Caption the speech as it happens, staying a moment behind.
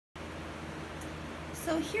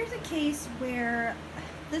So here's a case where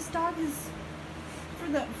this dog has,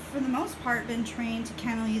 for the most part, been trained to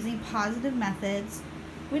kennel using positive methods.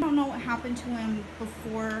 We don't know what happened to him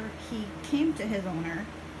before he came to his owner,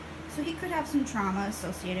 so he could have some trauma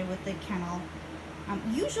associated with the kennel.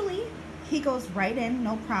 Usually he goes right in,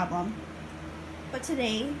 no problem, but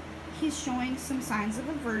today he's showing some signs of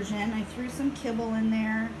aversion. I threw some kibble in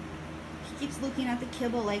there. He keeps looking at the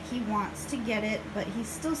kibble like he wants to get it, but he's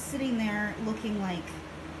still sitting there looking like,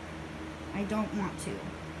 I don't want to.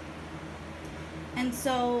 And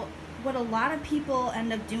so what a lot of people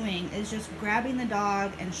end up doing is just grabbing the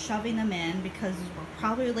dog and shoving them in because we're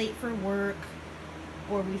probably late for work,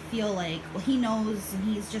 or we feel like, well, he knows and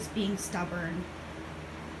he's just being stubborn.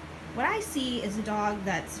 What I see is a dog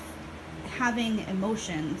that's having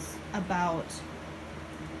emotions about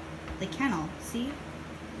the kennel. See?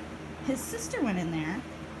 His sister went in there.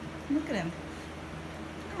 Look at him.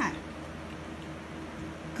 Yeah.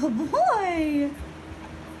 Good boy!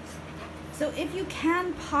 So if you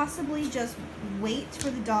can possibly just wait for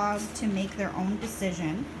the dog to make their own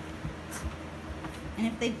decision, and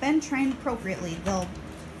if they've been trained appropriately, they'll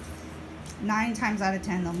 9 times out of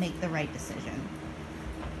 10 they'll make the right decision.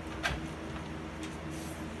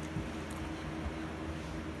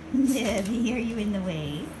 Libby, are you in the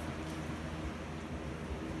way?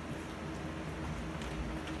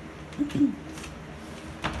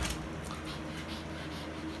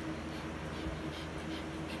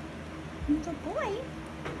 Good boy.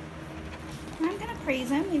 I'm gonna praise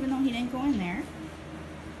him even though he didn't go in there,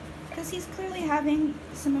 because he's clearly having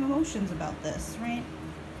some emotions about this, right?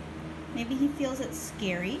 Maybe he feels it's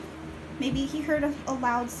scary. Maybe he heard a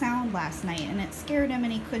loud sound last night and it scared him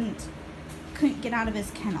and he couldn't get out of his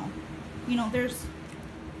kennel. You know,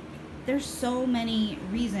 there's so many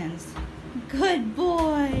reasons. Good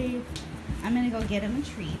boy. I'm gonna go get him a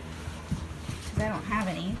treat because I don't have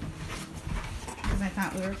any, because I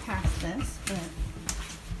thought we were past this, but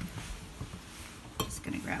just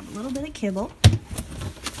gonna grab a little bit of kibble.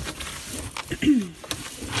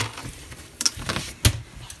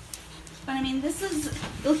 But I mean, this is,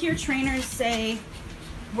 you'll hear trainers say,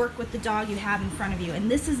 work with the dog you have in front of you, and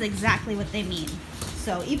this is exactly what they mean.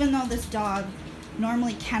 So even though this dog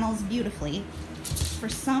normally kennels beautifully, for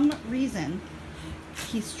some reason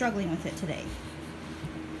he's struggling with it today.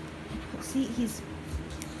 See,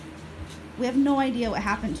 we have no idea what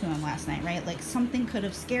happened to him last night, right? Like something could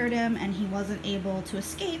have scared him and he wasn't able to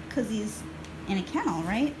escape because he's in a kennel,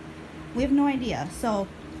 right? We have no idea. So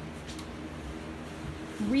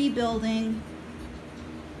rebuilding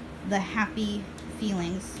the happy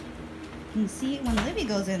feelings. You can see when Libby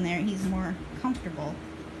goes in there, he's more comfortable.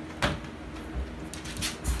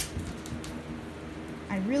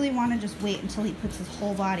 I really want to just wait until he puts his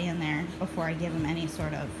whole body in there before I give him any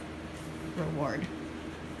sort of reward,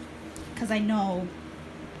 because I know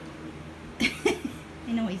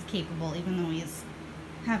I know he's capable, even though he's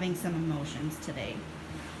having some emotions today.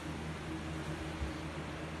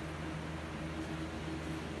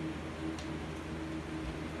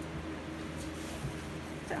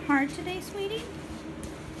 Is it hard today, sweetie?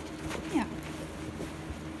 Yeah.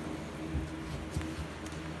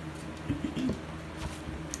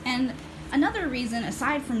 And another reason,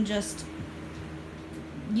 aside from just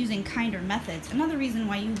using kinder methods, another reason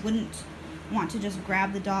why you wouldn't want to just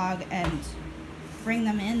grab the dog and bring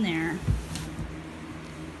them in there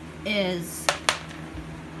is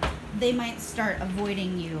they might start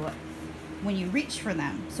avoiding you when you reach for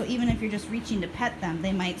them. So even if you're just reaching to pet them,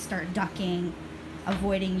 they might start ducking,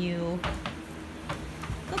 avoiding you.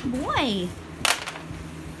 Good boy.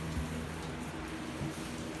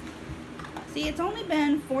 See, it's only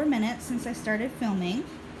been 4 minutes since I started filming,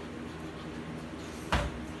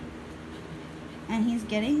 and he's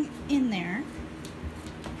getting in there.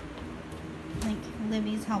 I think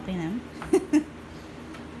Libby's helping him.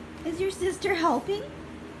 Is your sister helping?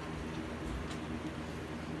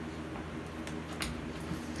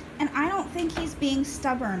 And I don't think he's being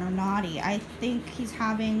stubborn or naughty. I think he's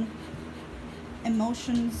having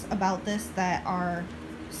emotions about this that are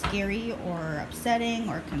scary or upsetting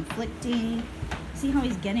or conflicting. See how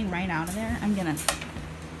he's getting right out of there?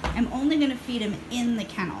 I'm only gonna feed him in the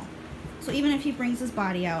kennel. So even if he brings his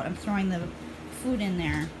body out, I'm throwing the food in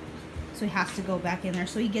there, so he has to go back in there,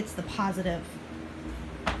 so he gets the positive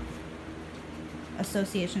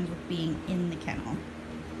associations with being in the kennel.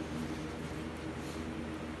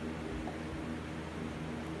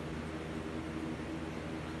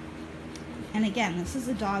 And again, this is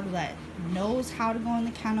a dog that knows how to go in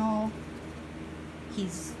the kennel. He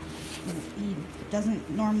doesn't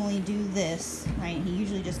normally do this, right? He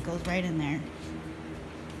usually just goes right in there.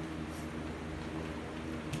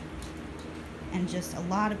 And just a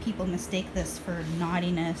lot of people mistake this for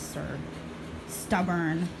naughtiness or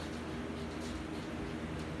stubborn.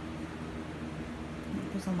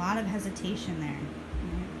 There's a lot of hesitation there.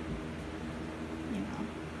 You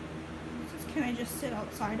know. Can I just sit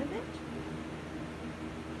outside of it?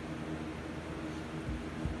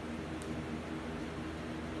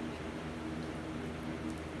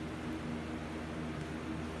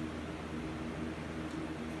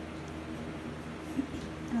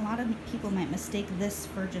 And a lot of people might mistake this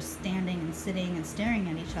for just standing and sitting and staring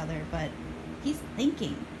at each other, but he's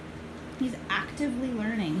thinking. He's actively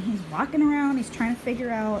learning. He's walking around, he's trying to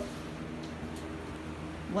figure out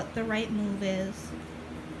what the right move is.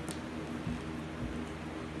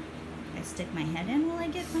 I stick my head in, will I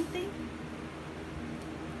get something?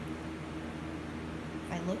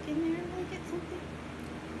 If I look in there, will I get something?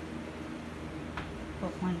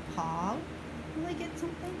 Put one paw, will I get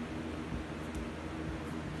something?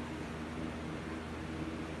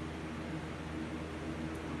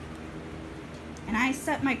 And I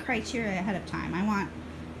set my criteria ahead of time. I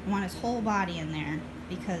want his whole body in there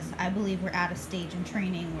because I believe we're at a stage in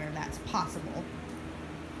training where that's possible.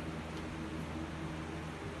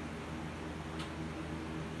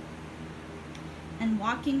 And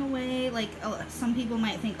walking away, like some people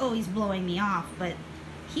might think, oh, he's blowing me off, but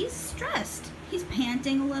he's stressed. He's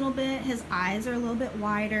panting a little bit. His eyes are a little bit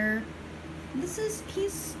wider.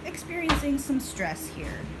 He's experiencing some stress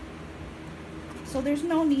here. So there's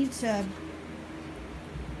no need to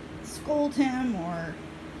scold him, or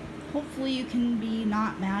hopefully you can be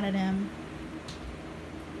not mad at him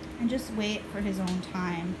and just wait for his own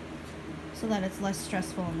time so that it's less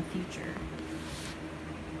stressful in the future.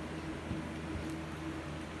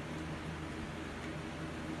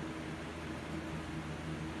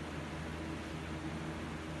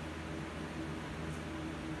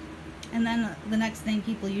 And then the next thing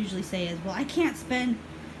people usually say is, well, I can't spend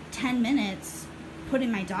 10 minutes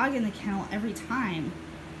putting my dog in the kennel every time.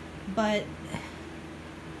 But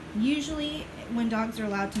usually when dogs are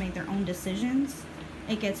allowed to make their own decisions,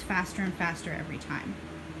 it gets faster and faster every time.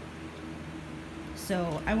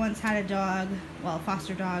 So I once had a dog, well, a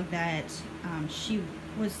foster dog, that she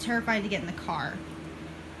was terrified to get in the car.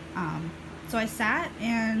 So I sat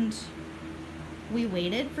and we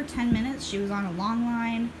waited for 10 minutes. She was on a long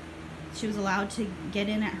line. She was allowed to get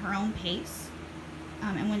in at her own pace.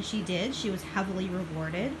 And when she did, she was heavily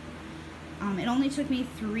rewarded. It only took me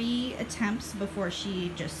 3 attempts before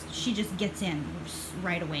she just gets in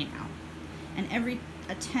right away now. And every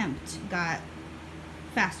attempt got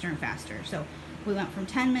faster and faster. So we went from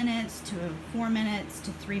 10 minutes to 4 minutes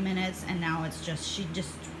to 3 minutes, and now it's just, she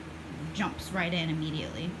just jumps right in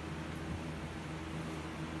immediately.